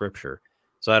fulfillments of Scripture.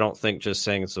 So I don't think just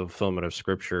saying it's a fulfillment of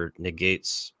Scripture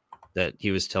negates that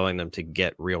he was telling them to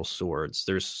get real swords.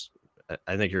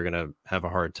 I think you're going to have a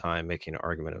hard time making an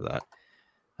argument of that.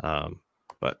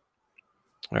 But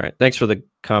all right, thanks for the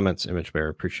comments, Image Bearer.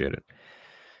 Appreciate it.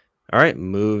 All right,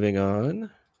 moving on.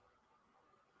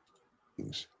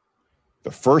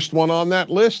 The first one on that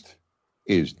list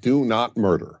is do not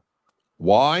murder.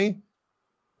 Why?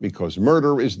 Because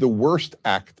murder is the worst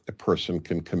act a person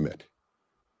can commit.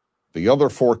 The other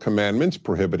 4 commandments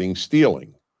prohibiting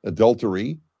stealing,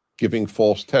 adultery, giving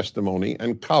false testimony,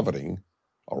 and coveting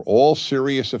are all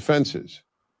serious offenses.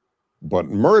 But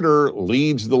murder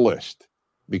leads the list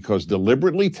because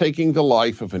deliberately taking the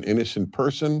life of an innocent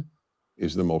person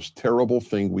is the most terrible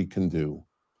thing we can do.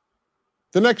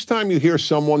 The next time you hear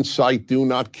someone cite do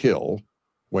not kill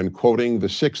when quoting the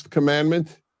 6th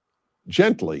commandment,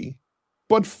 gently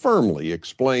but firmly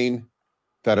explain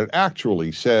that it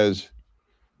actually says,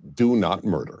 do not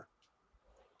murder.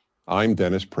 I'm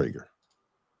Dennis Prager.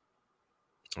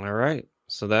 All right.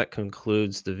 So that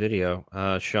concludes the video.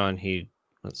 Sean,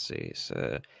 let's see.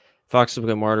 Fox of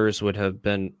the Martyrs would have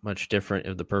been much different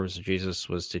if the purpose of Jesus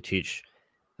was to teach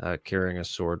carrying a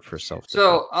sword for self-defense.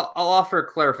 So I'll offer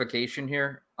clarification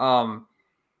here.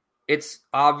 It's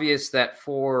obvious that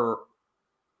for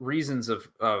reasons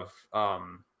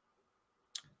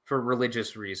for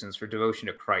religious reasons, for devotion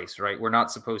to Christ, right? We're not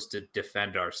supposed to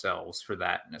defend ourselves for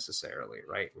that necessarily,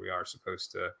 right? We are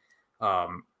supposed to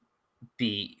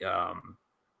be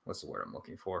what's the word I'm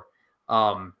looking for?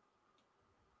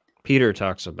 Peter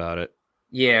talks about it.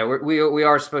 Yeah, we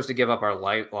are supposed to give up our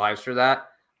lives for that,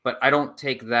 but I don't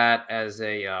take that as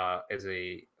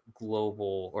a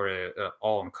global or a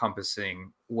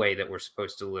all-encompassing way that we're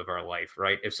supposed to live our life,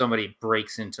 right? If somebody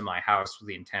breaks into my house with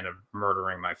the intent of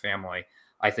murdering my family,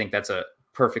 I think that's a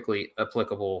perfectly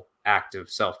applicable act of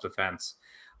self-defense.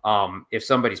 If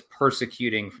somebody's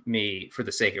persecuting me for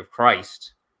the sake of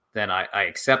Christ, then I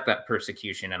accept that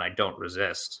persecution and I don't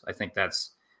resist. I think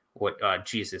that's what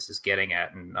Jesus is getting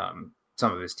at in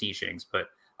some of his teachings, but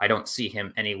I don't see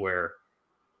him anywhere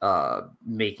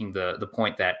making the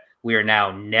point that we are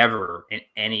now never in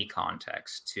any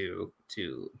context to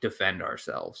defend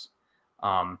ourselves.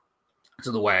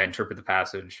 So the way I interpret the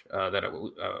passage that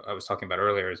I was talking about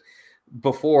earlier is,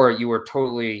 before you were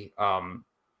totally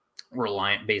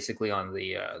reliant basically on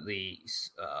the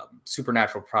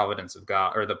supernatural providence of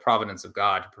God, or the providence of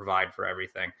God, to provide for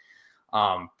everything,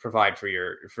 provide for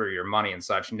your money and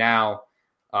such. Now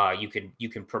you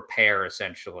can prepare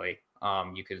essentially.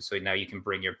 Now you can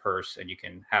bring your purse and you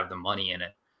can have the money in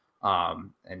it,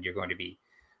 and you're going to be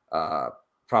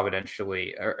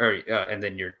providentially, and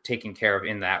then you're taken care of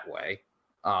in that way.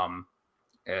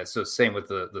 So same with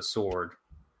the sword,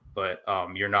 but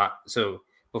you're not. So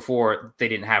before, they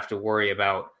didn't have to worry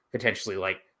about potentially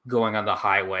like going on the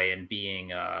highway and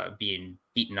being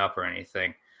beaten up or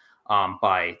anything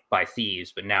by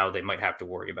thieves, but now they might have to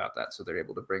worry about that. So they're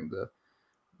able to bring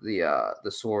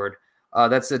the sword.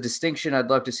 That's a distinction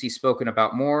I'd love to see spoken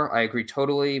about more. I agree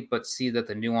totally, but see that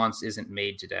the nuance isn't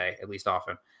made today, at least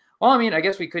often. Well, I mean, I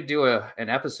guess we could do an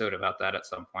episode about that at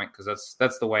some point, because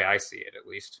that's the way I see it, at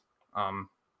least.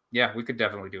 Yeah, we could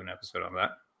definitely do an episode on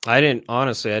that. I didn't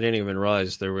even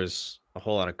realize there was a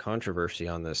whole lot of controversy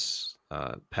on this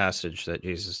passage that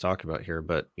Jesus talked about here.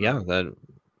 But yeah, that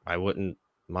I wouldn't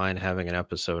mind having an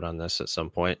episode on this at some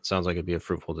point. Sounds like it'd be a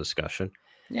fruitful discussion.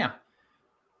 Yeah.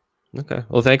 Okay.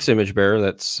 Well, thanks, Image Bearer.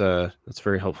 That's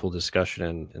very helpful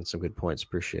discussion and some good points.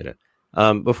 Appreciate it.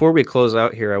 Before we close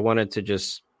out here, I wanted to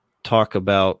just talk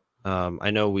about.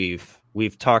 I know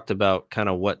we've talked about kind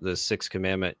of what the sixth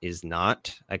commandment is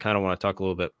not. I kind of want to talk a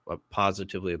little bit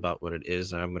positively about what it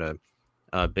is, and I'm going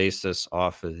to base this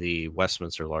off of the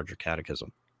Westminster Larger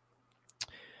Catechism.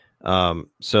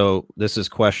 So this is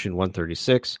question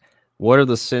 136. What are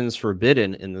the sins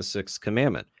forbidden in the sixth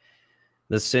commandment?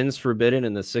 The sins forbidden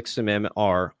in the sixth commandment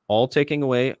are all taking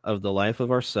away of the life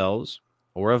of ourselves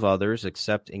or of others,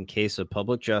 except in case of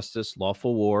public justice,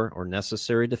 lawful war, or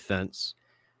necessary defense,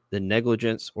 the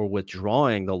negligence or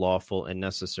withdrawing the lawful and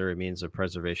necessary means of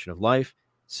preservation of life,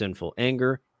 sinful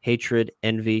anger, hatred,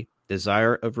 envy,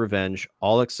 desire of revenge,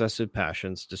 all excessive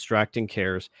passions, distracting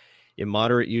cares,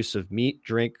 immoderate use of meat,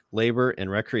 drink, labor,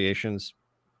 and recreations,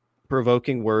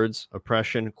 provoking words,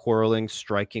 oppression, quarreling,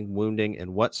 striking, wounding,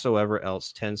 and whatsoever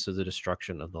else tends to the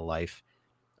destruction of the life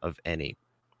of any.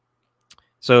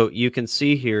 So you can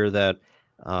see here that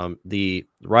the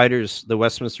writers, the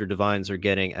Westminster Divines, are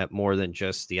getting at more than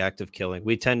just the act of killing.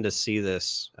 We tend to see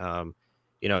this,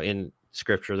 in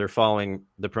Scripture. They're following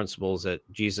the principles that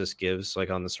Jesus gives, like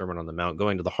on the Sermon on the Mount,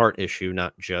 going to the heart issue,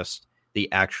 not just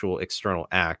the actual external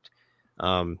act.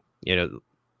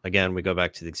 Again, we go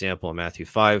back to the example in Matthew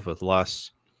 5 with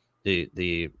lust.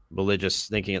 The religious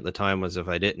thinking at the time was, if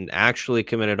I didn't actually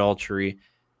commit adultery,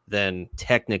 then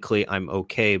technically I'm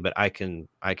okay, but I can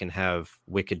have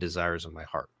wicked desires in my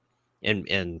heart,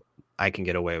 and I can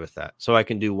get away with that. So I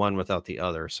can do one without the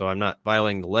other. So I'm not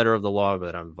violating the letter of the law,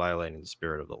 but I'm violating the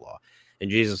spirit of the law. And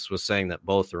Jesus was saying that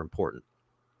both are important.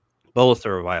 Both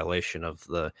are a violation of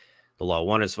the law.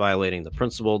 One is violating the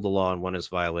principle of the law, and one is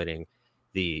violating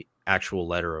the actual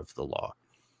letter of the law.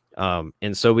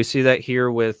 And so we see that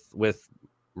here with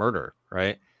murder,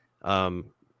 right?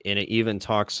 And it even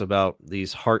talks about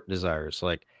these heart desires,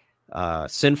 like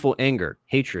sinful anger,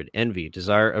 hatred, envy,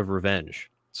 desire of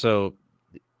revenge. So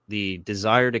the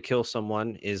desire to kill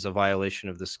someone is a violation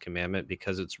of this commandment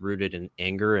because it's rooted in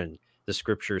anger, and the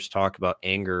scriptures talk about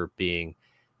anger being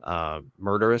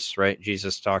murderous, right?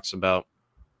 Jesus talks about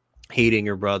hating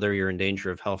your brother, you're in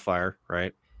danger of hellfire,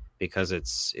 right? Because it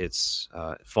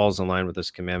falls in line with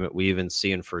this commandment. We even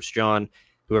see in 1 John,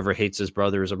 whoever hates his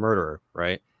brother is a murderer,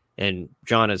 right? And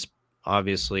John is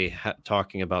obviously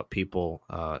talking about people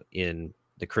in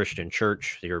the Christian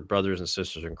church, your brothers and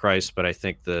sisters in Christ. But I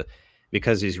think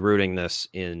because he's rooting this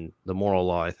in the moral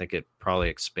law, I think it probably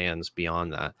expands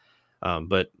beyond that.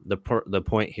 But the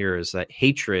point here is that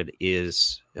hatred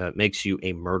makes you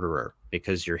a murderer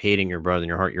because you're hating your brother in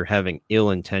your heart. You're having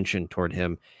ill intention toward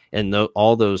him. And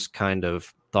all those kind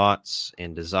of thoughts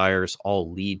and desires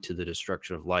all lead to the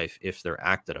destruction of life if they're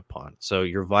acted upon. So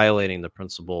you're violating the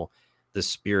principle, the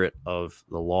spirit of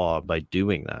the law by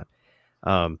doing that.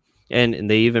 And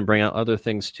they even bring out other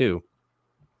things too.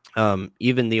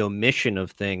 Even the omission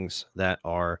of things that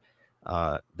are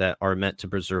meant to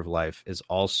preserve life is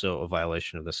also a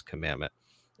violation of this commandment.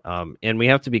 And we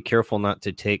have to be careful not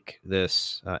to take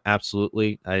this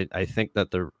absolutely. I think that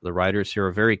the writers here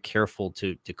are very careful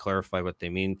to clarify what they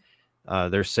mean.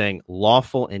 They're saying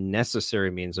lawful and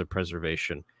necessary means of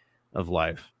preservation of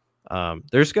life.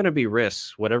 There's going to be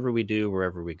risks, whatever we do,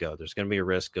 wherever we go. There's going to be a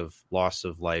risk of loss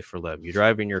of life or limb. You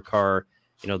drive in your car.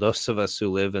 Those of us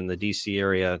who live in the DC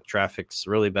area, traffic's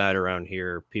really bad around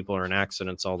here. People are in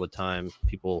accidents all the time.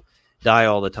 People die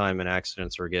all the time in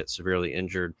accidents or get severely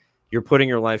injured. You're putting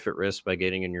your life at risk by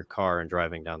getting in your car and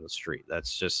driving down the street.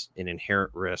 That's just an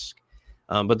inherent risk.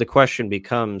 But the question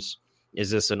becomes, is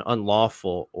this an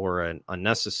unlawful or an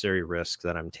unnecessary risk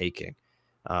that I'm taking?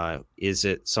 Is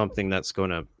it something that's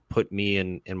going to put me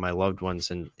and my loved ones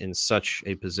in such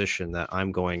a position that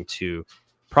I'm going to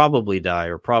probably die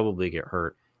or probably get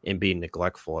hurt and be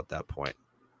neglectful at that point?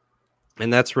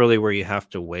 And that's really where you have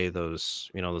to weigh those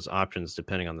options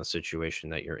depending on the situation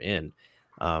that you're in.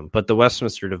 But the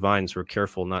Westminster Divines were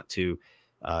careful not to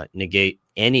negate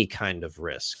any kind of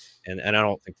risk. And I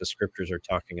don't think the scriptures are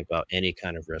talking about any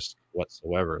kind of risk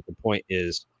whatsoever. The point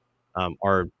is,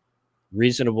 are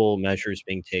reasonable measures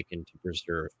being taken to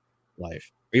preserve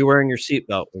life? Are you wearing your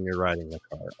seatbelt when you're riding the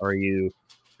car? Are you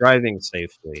driving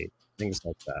safely? Things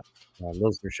like that.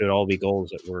 Those should all be goals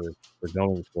that we're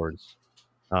going towards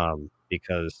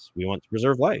because we want to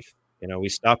preserve life. We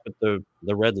stop at the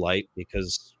red light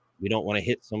because we don't want to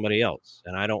hit somebody else,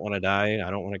 and I don't want to die. I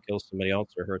don't want to kill somebody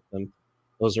else or hurt them.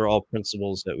 Those are all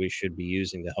principles that we should be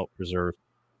using to help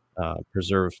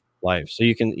preserve life. So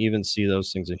you can even see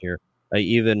those things in here.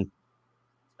 Even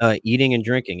eating and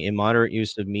drinking, immoderate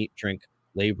use of meat, drink,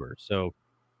 labor. So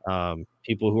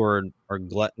people who are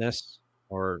gluttonous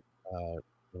or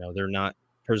they're not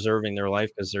preserving their life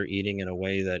because they're eating in a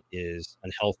way that is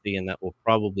unhealthy and that will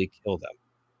probably kill them,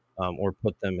 or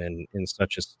put them in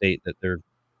such a state that their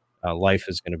life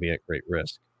is going to be at great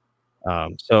risk.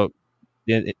 So,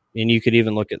 and you could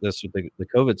even look at this with the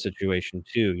COVID situation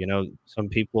too. You know, some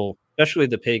people, especially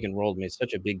the pagan world, made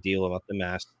such a big deal about the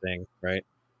mask thing, right?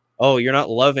 Oh, you're not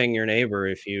loving your neighbor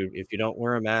if you don't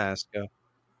wear a mask.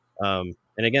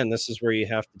 And again, this is where you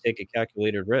have to take a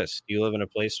calculated risk. You live in a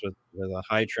place with a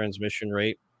high transmission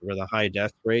rate, with a high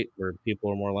death rate, where people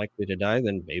are more likely to die,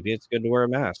 then maybe it's good to wear a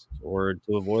mask or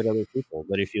to avoid other people.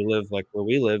 But if you live like where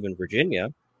we live in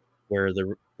Virginia, where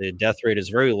the death rate is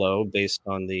very low based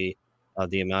on the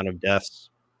amount of deaths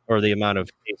or the amount of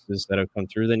cases that have come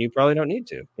through, then you probably don't need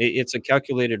to. It's a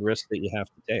calculated risk that you have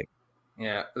to take.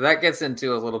 Yeah, that gets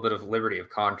into a little bit of liberty of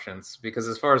conscience, because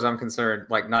as far as I'm concerned,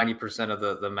 like 90% of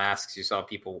the masks you saw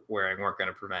people wearing weren't going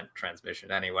to prevent transmission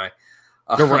anyway.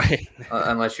 Right.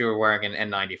 Unless you were wearing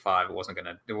an N95, it wasn't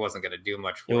gonna do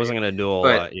much for you. It wasn't gonna do a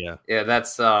lot, yeah. Yeah,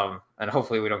 that's and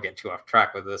hopefully we don't get too off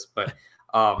track with this, but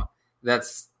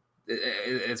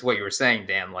it's what you were saying,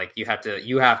 Dan. Like you have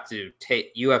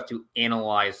to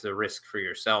analyze the risk for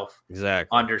yourself,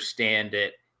 exactly, understand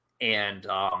it, and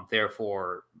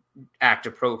therefore act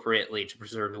appropriately to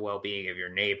preserve the well-being of your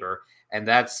neighbor. And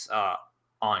that's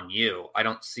on you. I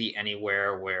don't see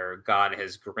anywhere where God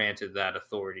has granted that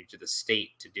authority to the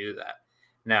state to do that.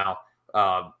 Now,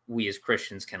 we as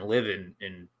Christians can live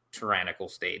in tyrannical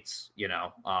states. You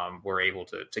know, we're able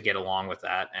to get along with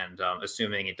that, and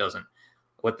assuming it doesn't,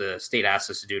 what the state asks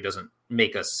us to do doesn't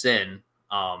make us sin,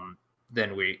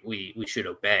 then we should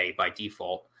obey by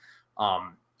default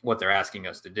what they're asking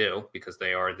us to do, because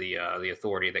they are the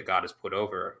authority that God has put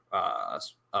over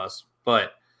us.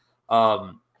 But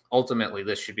ultimately,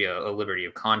 this should be a liberty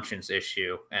of conscience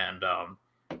issue. And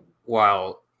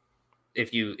while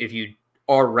if you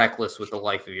are reckless with the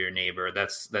life of your neighbor,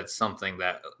 that's something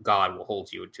that God will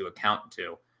hold you to account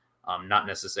to, not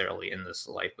necessarily in this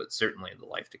life, but certainly in the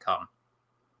life to come.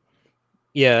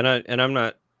 Yeah, and I'm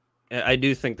not. I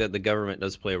do think that the government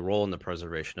does play a role in the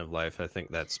preservation of life. I think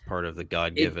that's part of the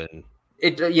God-given.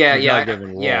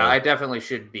 I definitely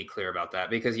should be clear about that,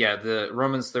 because the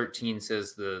Romans 13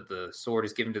 says the sword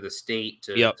is given to the state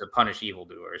to punish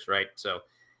evildoers, right? So,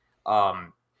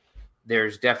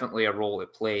 there's definitely a role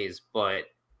it plays, but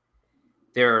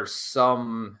there are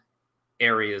some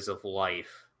areas of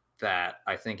life that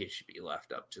I think it should be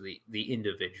left up to the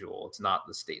individual. It's not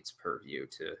the state's purview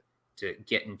to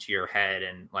get into your head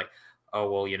and like,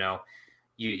 oh, well, you know,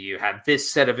 you had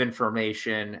this set of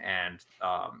information and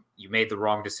you made the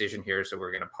wrong decision here, so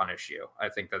we're going to punish you. I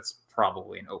think that's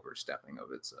probably an overstepping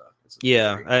of its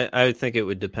yeah, I think it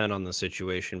would depend on the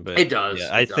situation, but it does. Yeah,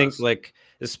 I think like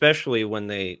especially when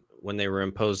they were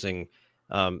imposing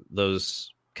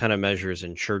those kind of measures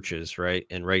in churches, right,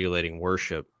 and regulating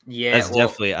worship. Yeah, that's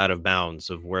definitely out of bounds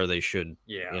of where they should.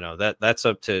 Yeah, you know, that's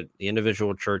up to the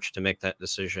individual church to make that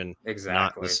decision,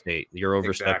 not the state. You're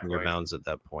overstepping your bounds at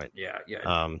that point. Yeah.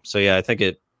 So yeah, I think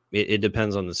it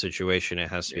depends on the situation. It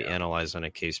has to be analyzed on a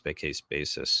case by case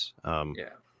basis.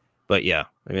 But yeah,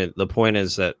 I mean, the point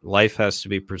is that life has to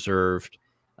be preserved.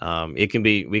 We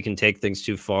can take things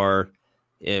too far,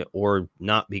 or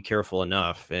not be careful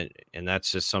enough, and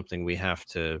that's just something we have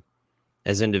to,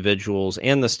 as individuals,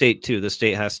 and the state too. The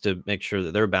state has to make sure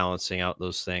that they're balancing out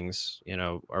those things. You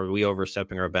know, are we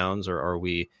overstepping our bounds, or are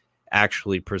we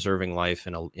actually preserving life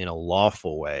in a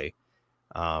lawful way?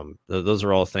 Those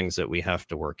are all things that we have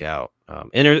to work out,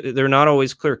 and they're not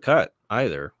always clear cut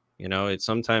either. You know,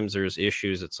 sometimes there's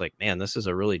issues. It's like, man, this is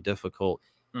a really difficult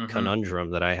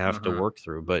conundrum that I have to work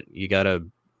through. But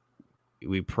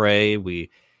we pray,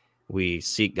 we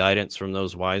seek guidance from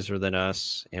those wiser than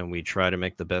us, and we try to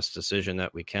make the best decision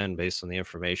that we can based on the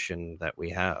information that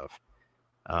we have.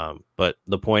 But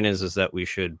the point is that we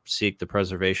should seek the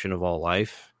preservation of all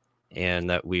life, and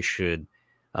that we should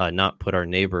not put our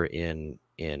neighbor in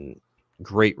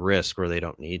great risk where they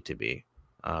don't need to be.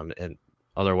 And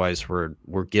otherwise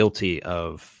we're guilty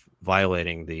of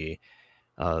violating the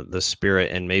spirit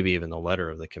and maybe even the letter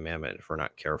of the commandment if we're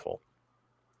not careful.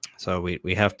 So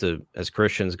we have to, as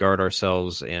Christians, guard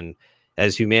ourselves, and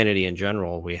as humanity in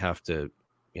general, we have to,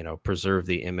 you know, preserve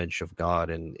the image of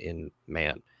God in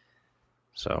man.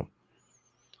 So, all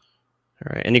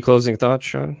right. Any closing thoughts,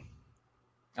 Sean?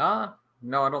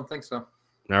 No, I don't think so.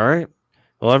 All right.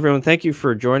 Well, everyone, thank you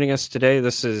for joining us today.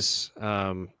 This is,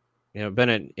 been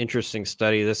an interesting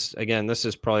study. This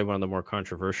is probably one of the more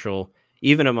controversial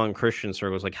even among Christian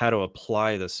circles, like how to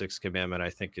apply the sixth commandment, I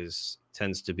think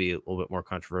tends to be a little bit more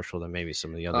controversial than maybe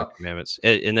some of the other commandments.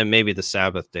 And then maybe the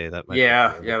Sabbath day, that might be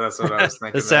that's what I was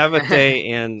thinking. The Sabbath day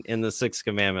and in the sixth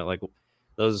commandment, like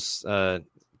those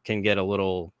can get a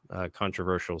little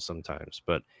controversial sometimes,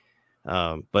 but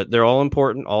they're all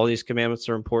important. All these commandments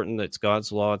are important. It's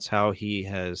God's law. It's how he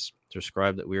has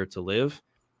prescribed that we are to live,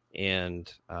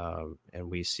 and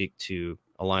we seek to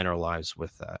align our lives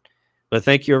with that. But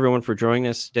thank you, everyone, for joining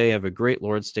us today. Have a great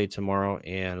Lord's Day tomorrow,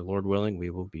 and Lord willing, we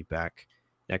will be back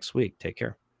next week. Take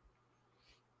care.